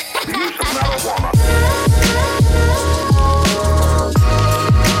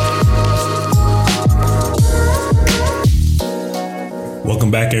Welcome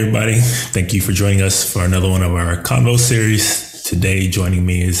back, everybody. Thank you for joining us for another one of our Convo series. Today, joining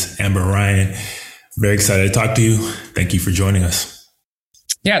me is Amber Ryan. Very excited to talk to you. Thank you for joining us.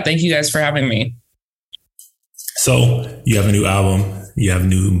 Yeah, thank you guys for having me. So, you have a new album. You have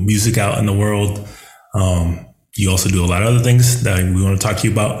new music out in the world. You also do a lot of other things that we want to talk to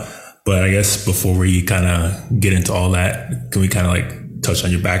you about. But I guess before we kind of get into all that, can we kind of like touch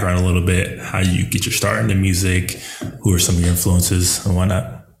on your background a little bit? How you get your start into music? Who are some of your influences and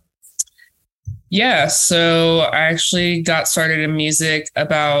whatnot? Yeah, so I actually got started in music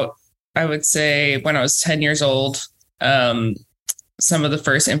about, I would say, when I was 10 years old. Some of the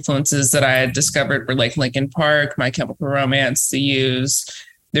first influences that I had discovered were like Linkin Park, My Chemical Romance, The Used.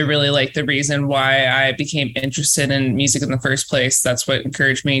 They're really like the reason why I became interested in music in the first place. That's what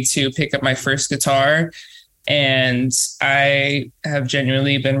encouraged me to pick up my first guitar. And I have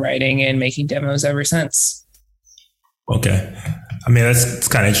genuinely been writing and making demos ever since. Okay. I mean, it's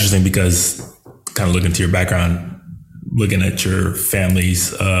kind of interesting because kind of looking into your background, looking at your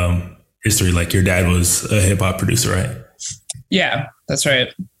family's history, like your dad was a hip hop producer, right? Yeah, that's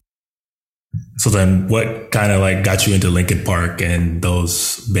right. So then what kind of like got you into Linkin Park and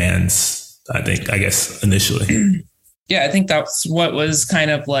those bands, I guess, initially? Yeah, I think that's what was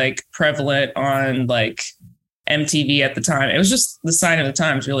kind of like prevalent on like MTV at the time. It was just the sign of the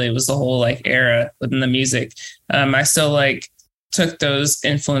times, really. It was the whole like era within the music. I still like took those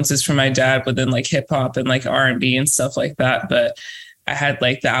influences from my dad within like hip hop and like R&B and stuff like that. But I had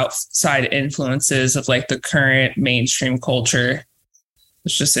like the outside influences of like the current mainstream culture.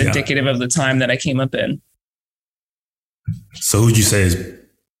 It's just indicative of the time that I came up in. So who would you say is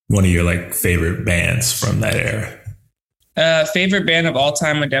one of your like favorite bands from that era? Favorite band of all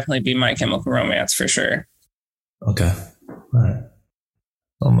time would definitely be My Chemical Romance for sure. Okay. All right.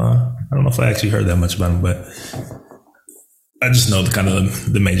 I don't know if I actually heard that much about them, but I just know the kind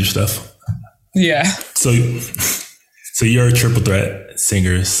of the major stuff. Yeah. So you're a triple threat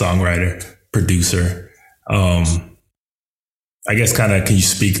singer, songwriter, producer. I guess kind of can you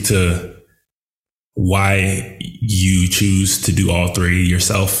speak to why you choose to do all three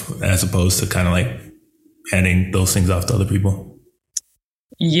yourself as opposed to kind of like handing those things off to other people?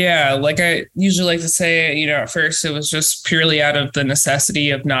 Yeah, like I usually like to say, at first it was just purely out of the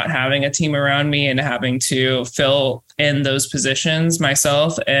necessity of not having a team around me and having to fill in those positions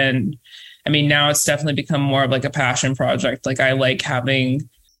myself. And I mean, now it's definitely become more of like a passion project. Like I like having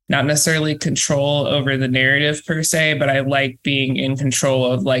not necessarily control over the narrative per se, but I like being in control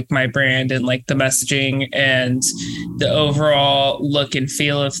of like my brand and like the messaging and the overall look and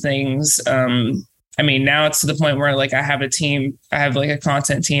feel of things. I mean, now it's to the point where like I have a team, I have like a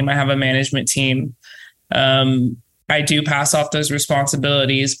content team, I have a management team. I do pass off those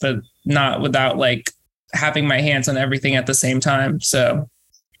responsibilities, but not without like having my hands on everything at the same time. So.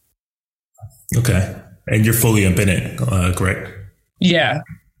 Okay. And you're fully independent, correct? Yeah.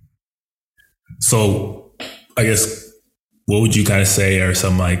 So I guess what would you kind of say are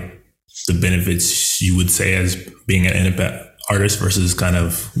some like the benefits you would say as being an independent artist versus kind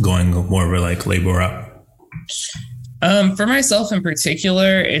of going more of a like label route? For myself in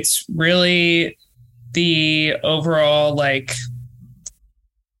particular, it's really the overall like,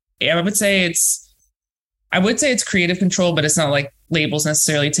 I would say it's creative control, but it's not like labels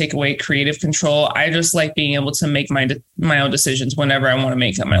necessarily take away creative control. I just like being able to make my own decisions whenever I want to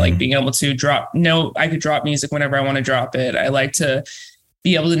make them. I like being able to I could drop music whenever I want to drop it. I like to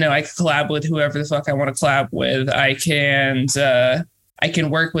be able to know I can collab with whoever the fuck I want to collab with. I can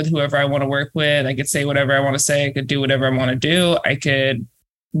work with whoever I want to work with. I could say whatever I want to say. I could do whatever I want to do. I could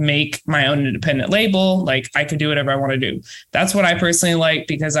make my own independent label. Like I could do whatever I want to do. That's what I personally like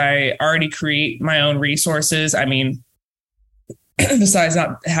because I already create my own resources. I mean, besides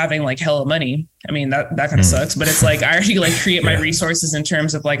not having like hella money, I mean, that kind of sucks, but it's like, I already like create my resources in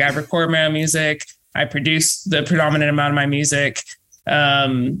terms of like, I record my own music. I produce the predominant amount of my music.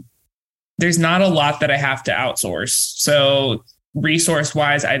 There's not a lot that I have to outsource. So resource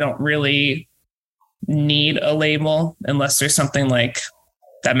wise, I don't really need a label unless there's something like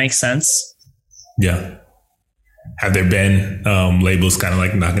that makes sense. Yeah. Have there been labels kind of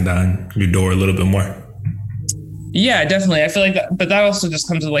like knocking down your door a little bit more? Yeah, definitely. I feel like that, but that also just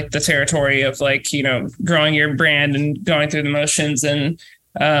comes with like the territory of like, growing your brand and going through the motions and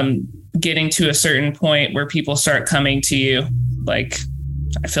getting to a certain point where people start coming to you. Like,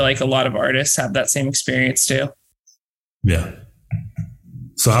 I feel like a lot of artists have that same experience too. Yeah.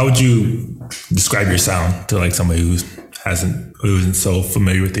 So how would you describe your sound to like somebody who isn't so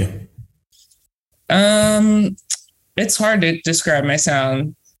familiar with you? Um, it's hard to describe my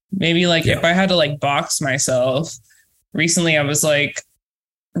sound. Maybe like if I had to like box myself, recently I was like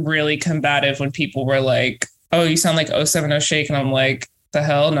really combative when people were like, "Oh, you sound like 070 Shake," and I'm like, "The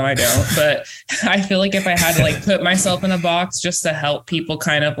hell? No, I don't." But I feel like if I had to like put myself in a box just to help people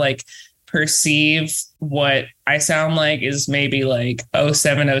kind of like perceive what I sound like, is maybe like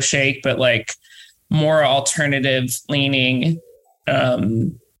 070 Shake, but like more alternative leaning.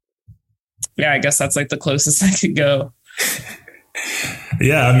 Yeah, I guess that's like the closest I could go.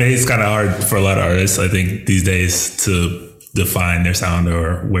 Yeah, I mean, it's kind of hard for a lot of artists, I think, these days to define their sound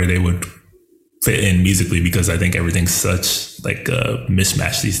or where they would fit in musically, because I think everything's such like a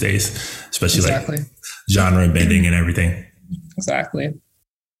mismatch these days, especially like genre bending and everything. Exactly.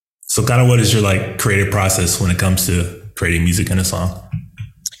 So kind of what is your like creative process when it comes to creating music in a song?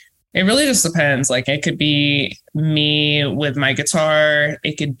 It really just depends. Like it could be me with my guitar.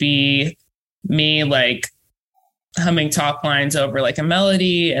 It could be me like humming top lines over like a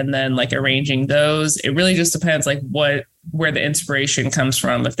melody and then like arranging those. It really just depends like where the inspiration comes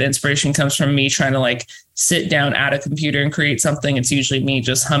from. If the inspiration comes from me trying to like sit down at a computer and create something, it's usually me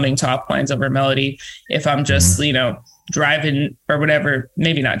just humming top lines over a melody. If I'm just, driving or whatever,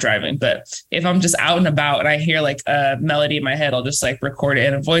 maybe not driving, but if I'm just out and about and I hear like a melody in my head, I'll just like record it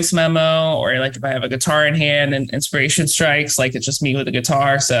in a voice memo, or like if I have a guitar in hand and inspiration strikes, like it's just me with a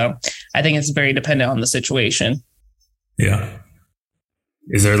guitar. So I think it's very dependent on the situation. Yeah.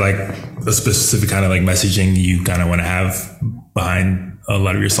 Is there like a specific kind of like messaging you kind of want to have behind a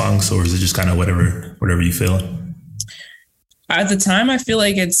lot of your songs, or is it just kind of whatever you feel? At the time, I feel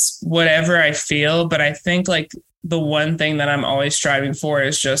like it's whatever I feel, but I think like the one thing that I'm always striving for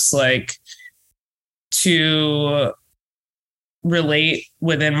is just like to relate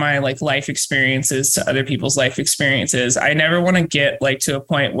within my like life experiences to other people's life experiences. I never want to get like to a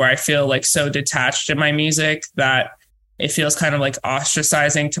point where I feel like so detached in my music that it feels kind of like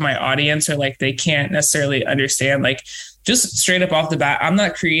ostracizing to my audience, or like they can't necessarily understand. Like just straight up off the bat, I'm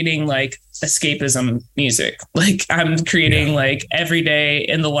not creating like escapism music. Like I'm creating like everyday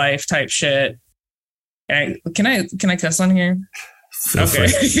in the life type shit. And can I cuss on here? Okay.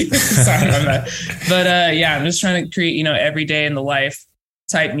 Sorry about that. But I'm just trying to create, everyday in the life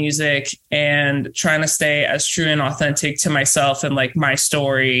type music and trying to stay as true and authentic to myself and like my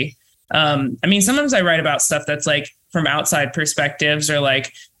story. I mean, sometimes I write about stuff that's like from outside perspectives or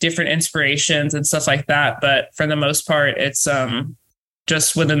like different inspirations and stuff like that. But for the most part, it's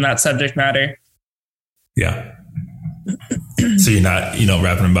just within that subject matter. Yeah. So you're not,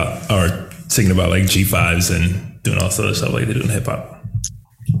 rapping about or singing about like G5s and doing all this other stuff like they do in hip hop.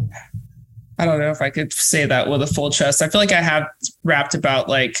 I don't know if I could say that with a full chest. I feel like I have rapped about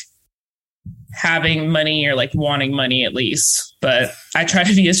like having money or like wanting money at least, but I try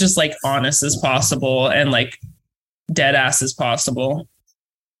to be as just like honest as possible and like dead ass as possible.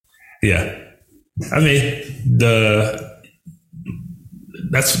 Yeah. I mean,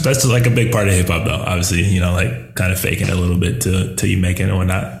 that's like a big part of hip hop though, obviously, like kind of faking it a little bit till you make it and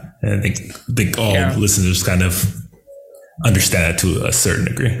whatnot. And I think all listeners kind of understand that to a certain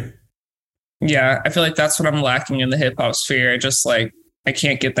degree. Yeah, I feel like that's what I'm lacking in the hip hop sphere. Just like I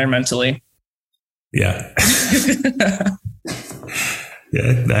can't get there mentally. Yeah.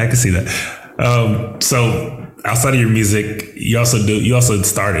 Yeah, I can see that. So outside of your music, you also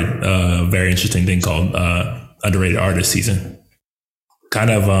started a very interesting thing called Underrated Artist Season. Kind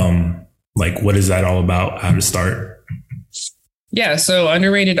of like what is that all about? How to start? Yeah, so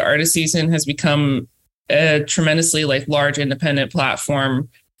Underrated Artist Season has become a tremendously like large independent platform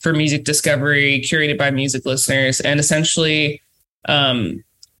for music discovery curated by music listeners. And essentially, I'm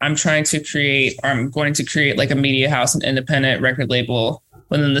going to create like a media house, an independent record label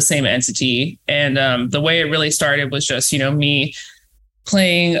within the same entity. And the way it really started was just, me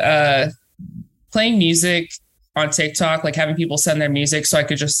playing music on TikTok, like having people send their music so I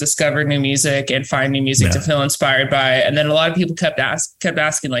could just discover new music and find new music to feel inspired by. And then a lot of people kept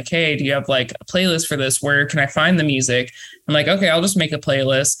asking like, hey, do you have like a playlist for this? Where can I find the music? I'm like, okay, I'll just make a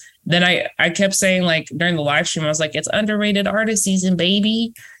playlist. Then I kept saying like during the live stream, I was like, it's Underrated Artist Season,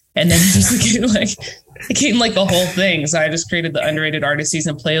 baby. And then it just became like the whole thing. So I just created the Underrated Artist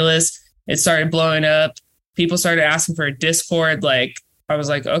Season playlist. It started blowing up. People started asking for a Discord. Like I was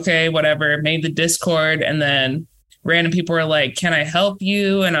like, okay, whatever, made the Discord. And then random people were like, can I help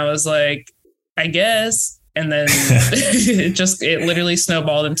you? And I was like, I guess. And then it literally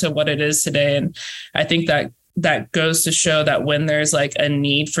snowballed into what it is today. And I think that goes to show that when there's like a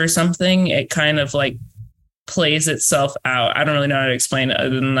need for something, it kind of like plays itself out. I don't really know how to explain it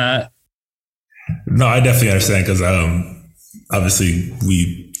other than that. No, I definitely understand because obviously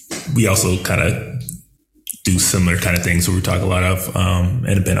we also kind of do similar kind of things where we talk a lot of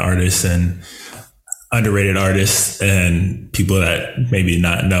independent artists and underrated artists and people that maybe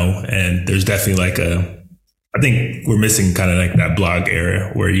not know. And there's definitely like I think we're missing kind of like that blog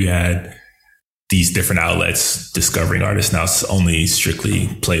era where you had these different outlets discovering artists. Now it's only strictly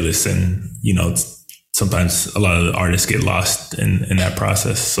playlists, and sometimes a lot of the artists get lost in that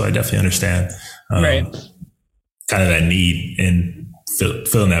process. So I definitely understand right, kind of that need and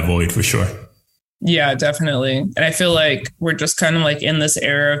filling that void for sure. Yeah, definitely. And I feel like we're just kind of like in this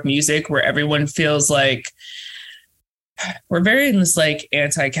era of music where everyone feels like we're very in this like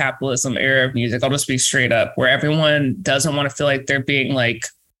anti-capitalism era of music. I'll just be straight up, where everyone doesn't want to feel like they're being like,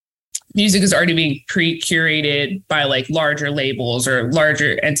 music is already being pre-curated by like larger labels or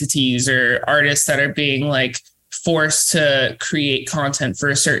larger entities or artists that are being like forced to create content for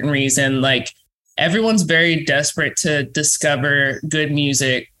a certain reason. Like everyone's very desperate to discover good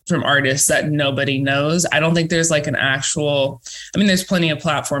music from artists that nobody knows. I don't think there's like an actual, I mean, there's plenty of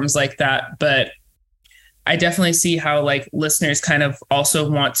platforms like that, but I definitely see how like listeners kind of also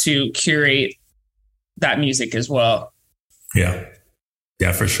want to curate that music as well. Yeah.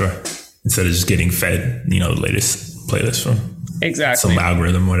 Yeah, for sure. Instead of just getting fed, the latest playlist from exactly some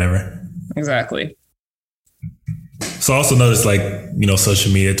algorithm, whatever. Exactly. So I also noticed like,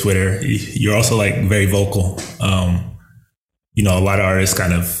 social media, Twitter, you're also like very vocal. A lot of artists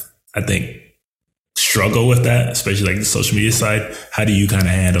kind of, I think, struggle with that, especially like the social media side. How do you kind of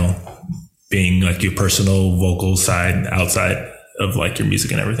handle being like your personal vocal side outside of like your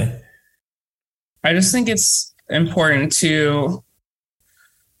music and everything? I just think it's important to,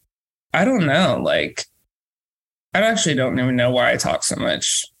 I don't know, like, I actually don't even know why I talk so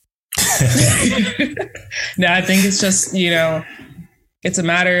much. No, I think it's just, it's a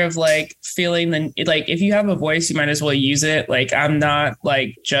matter of like feeling like if you have a voice, you might as well use it. Like I'm not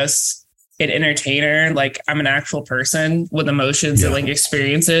like just an entertainer, like I'm an actual person with emotions and like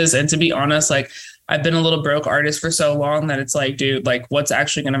experiences. And to be honest, like I've been a little broke artist for so long that it's like, dude, like what's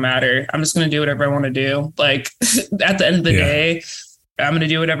actually going to matter? I'm just going to do whatever I want to do. Like at the end of the day, I'm going to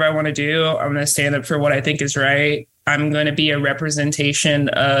do whatever I want to do. I'm going to stand up for what I think is right. I'm going to be a representation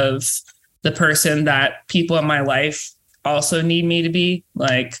of the person that people in my life also need me to be,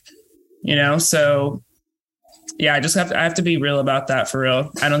 like, so yeah, I have to be real about that for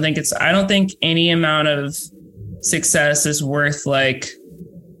real. I don't think any amount of success is worth like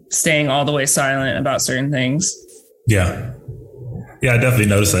staying all the way silent about certain things. Yeah. Yeah, I definitely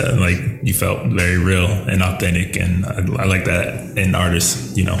noticed that. Like you felt very real and authentic, and I like that in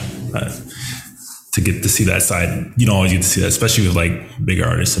artists, to get to see that side. You don't always get to see that, especially with like bigger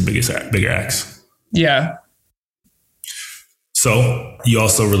artists and bigger acts. Yeah. So you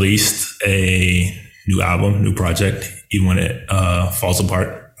also released a new album, new project, even when it falls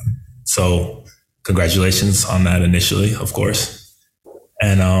apart. So congratulations on that initially, of course.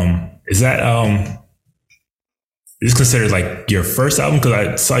 And is that is considered like your first album? Because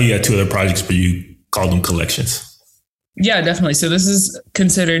I saw you had two other projects, but you called them collections. Yeah, definitely. So this is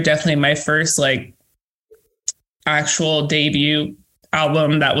considered definitely my first like actual debut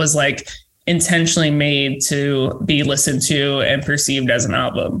album that was like intentionally made to be listened to and perceived as an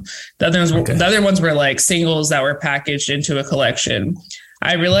album. The other ones were like singles that were packaged into a collection.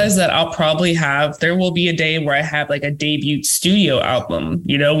 I realized that there will be a day where I have like a debut studio album,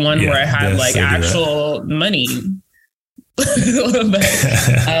 where I have like actual money. But,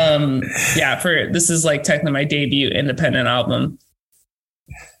 this is like technically my debut independent album.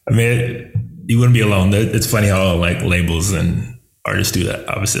 I mean, you wouldn't be alone. It's funny how like labels and artists do that.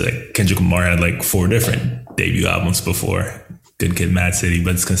 Obviously, like Kendrick Lamar had like 4 different debut albums before Good Kid, Mad City,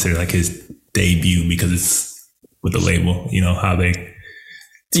 but it's considered like his debut because it's with the label. How they,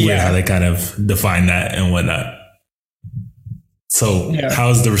 weird how they kind of define that and whatnot. So,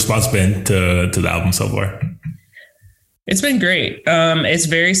 how's the response been to the album so far? It's been great. It's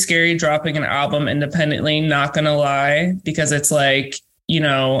very scary dropping an album independently, not gonna lie, because it's like,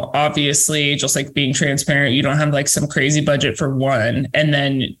 obviously just like being transparent, you don't have like some crazy budget for one. And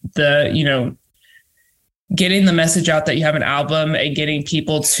then getting the message out that you have an album and getting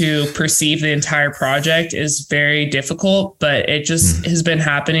people to perceive the entire project is very difficult, but it just has been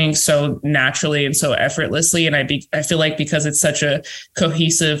happening so naturally and so effortlessly. And I feel like because it's such a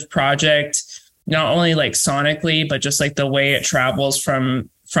cohesive project, not only like sonically, but just like the way it travels from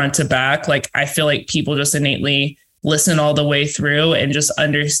front to back, like I feel like people just innately listen all the way through and just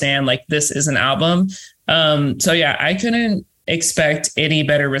understand like this is an album. So yeah, I couldn't expect any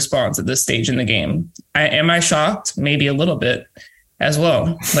better response at this stage in the game. Am I shocked? Maybe a little bit. as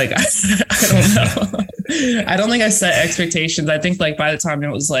well. Like, I don't know. I don't think I set expectations. I think like by the time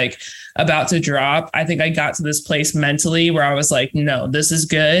it was like about to drop, I think I got to this place mentally where I was like, no, this is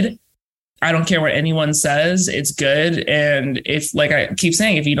good. I don't care what anyone says. It's good. And if, like I keep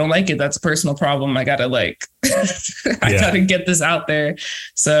saying, if you don't like it, that's a personal problem. I gotta like, I gotta get this out there.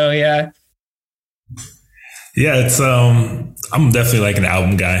 So yeah. Yeah, it's I'm definitely like an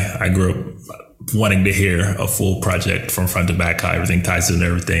album guy. I grew up wanting to hear a full project from front to back, how everything ties in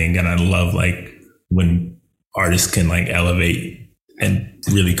everything. And I love like when artists can like elevate and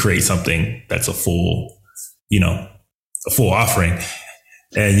really create something that's a full, a full offering.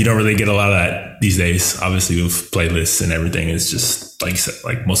 And you don't really get a lot of that these days, obviously, with playlists and everything. It's just, like you said,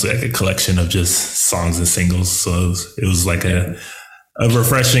 like mostly like a collection of just songs and singles. So it was like a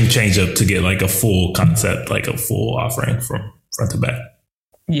refreshing change up to get like a full concept, like a full offering from front to back.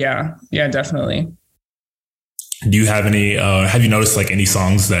 Yeah, definitely. Do you have any, have you noticed like any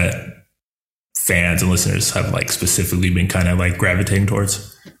songs that fans and listeners have like specifically been kind of like gravitating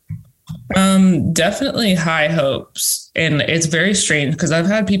towards? Definitely High Hopes. And it's very strange because I've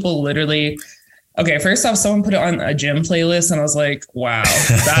had people literally, okay, first off, someone put it on a gym playlist and I was like, wow,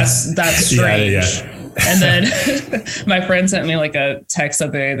 that's strange. Yeah. And then my friend sent me like a text the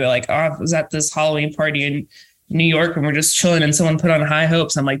other day. They're like, oh, I was at this Halloween party in New York and we're just chilling and someone put on High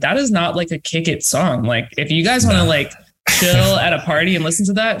Hopes. I'm like, that is not like a kick it song. Like if you guys want to like chill at a party and listen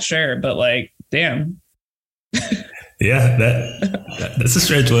to that, sure. But like, damn. Yeah, that's a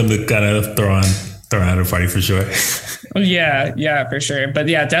strange one to kind of throw out at a party for sure. Yeah, for sure. But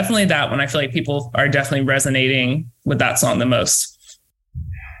yeah, definitely that one. I feel like people are definitely resonating with that song the most.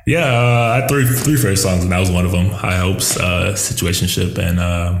 Yeah, I had three favorite songs, and that was one of them. High Hopes, Situationship,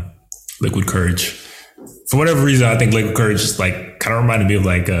 and Liquid Courage. For whatever reason, I think Liquid Courage is like kind of reminded me of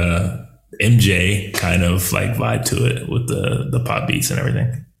like a MJ kind of like vibe to it with the pop beats and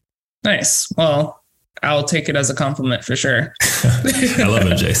everything. Nice. Well, I'll take it as a compliment for sure. I love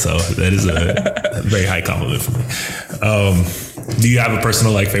MJ, so that is a very high compliment for me. Do you have a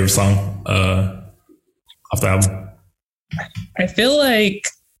personal like favorite song off the album? I feel like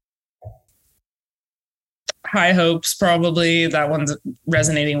High Hopes, probably. That one's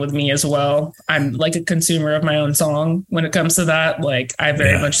resonating with me as well. I'm like a consumer of my own song when it comes to that. Like I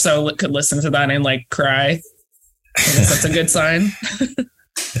very much so could listen to that and like cry. I guess that's a good sign.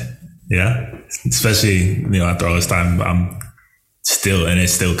 Yeah, especially after all this time, it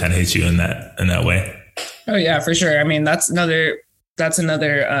still kind of hits you in that way. Oh yeah, for sure. I mean, that's another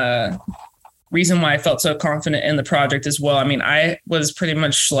reason why I felt so confident in the project as well. I mean, I was pretty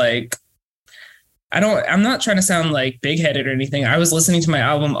much like, I'm not trying to sound like big headed or anything. I was listening to my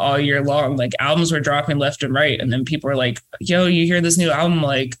album all year long. Like albums were dropping left and right, and then people were like, "Yo, you hear this new album?"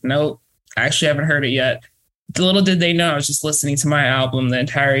 Like, nope, I actually haven't heard it yet. Little did they know I was just listening to my album the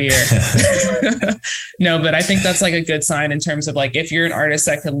entire year. No, but I think that's like a good sign in terms of like, if you're an artist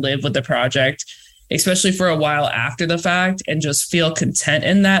that can live with the project, especially for a while after the fact, and just feel content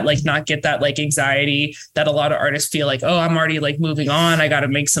in that, like not get that like anxiety that a lot of artists feel like, oh, I'm already like moving on. I got to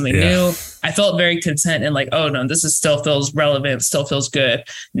make something new. I felt very content and like, oh no, this is still feels relevant, still feels good.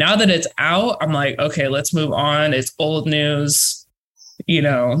 Now that it's out, I'm like, okay, let's move on. It's old news,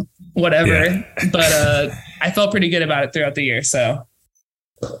 whatever. Yeah. But I felt pretty good about it throughout the year. So,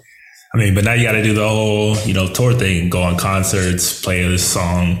 I mean, but now you got to do the whole, tour thing, go on concerts, play this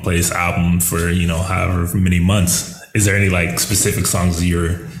song, play this album for, however many months. Is there any like specific songs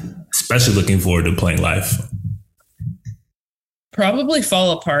you're especially looking forward to playing live? Probably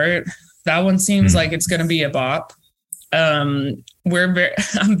Fall Apart. That one seems like it's going to be a bop. I'm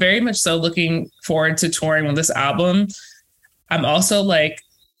very much so looking forward to touring with this album. I'm also like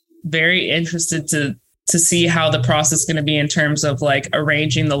very interested to see how the process is going to be in terms of like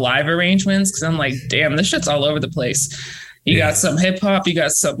arranging the live arrangements. Cause I'm like, damn, this shit's all over the place. You got some hip hop, you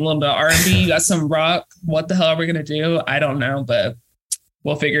got some little bit of R&B, you got some rock. What the hell are we going to do? I don't know, but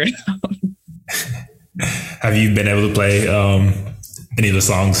we'll figure it out. Have you been able to play any of the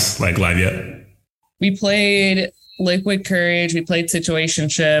songs like live yet? We played Liquid Courage. We played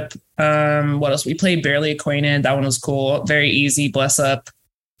Situationship. What else? We played Barely Acquainted. That one was cool. Very easy. Bless Up.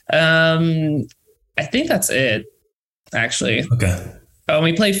 I think that's it, actually. Okay. Oh,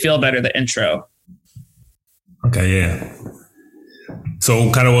 we played Feel Better, the intro. Okay, yeah.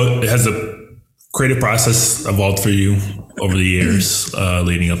 So kind of what has the creative process evolved for you over the years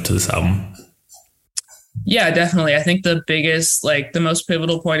leading up to this album? Yeah, definitely. I think the biggest, like the most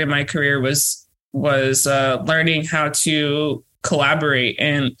pivotal point in my career was learning how to collaborate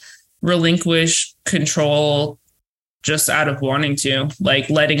and relinquish control just out of wanting to, like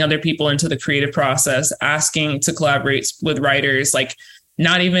letting other people into the creative process, asking to collaborate with writers, like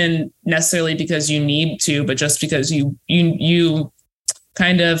not even necessarily because you need to, but just because you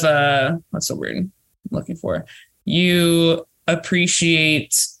kind of, what's the word I'm looking for? You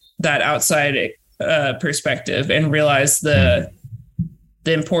appreciate that outside perspective and realize the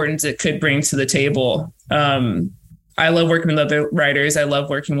importance it could bring to the table. I love working with other writers. I love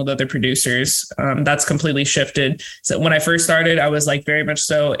working with other producers. That's completely shifted. So when I first started, I was like very much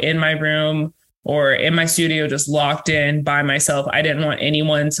so in my room or in my studio, just locked in by myself. I didn't want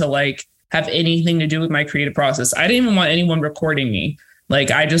anyone to like have anything to do with my creative process. I didn't even want anyone recording me. Like,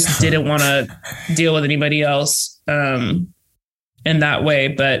 I just didn't want to deal with anybody else in that way.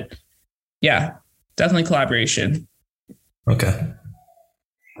 But yeah, definitely collaboration. Okay.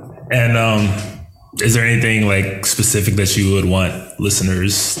 And is there anything like specific that you would want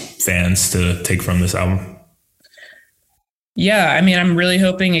listeners, fans to take from this album? Yeah, I mean, I'm really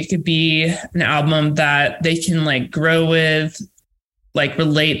hoping it could be an album that they can like grow with, like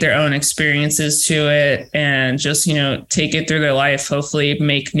relate their own experiences to it, and just, you know, take it through their life, hopefully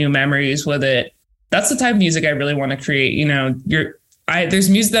make new memories with it. That's the type of music I really want to create. You know, there's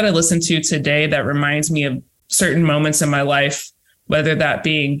music that I listen to today that reminds me of certain moments in my life, whether that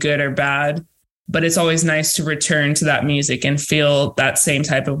being good or bad. But it's always nice to return to that music and feel that same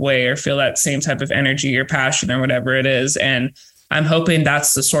type of way, or feel that same type of energy or passion or whatever it is. And I'm hoping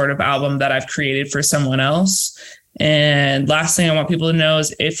that's the sort of album that I've created for someone else. And last thing I want people to know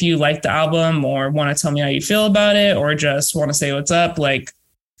is, if you like the album or want to tell me how you feel about it, or just want to say what's up, like,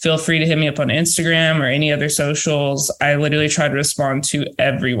 feel free to hit me up on Instagram or any other socials. I literally try to respond to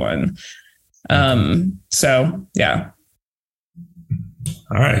everyone. So yeah.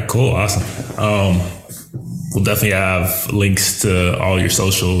 All right, cool. Awesome. We'll definitely have links to all your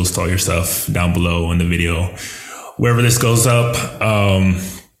socials, to all your stuff down below in the video, wherever this goes up.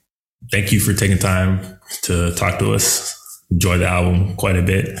 Thank you for taking time to talk to us. Enjoy the album quite a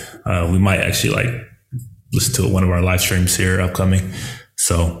bit. We might actually like listen to one of our live streams here upcoming.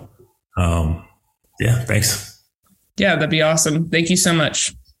 So, yeah, thanks. Yeah, that'd be awesome. Thank you so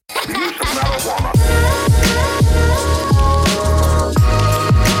much.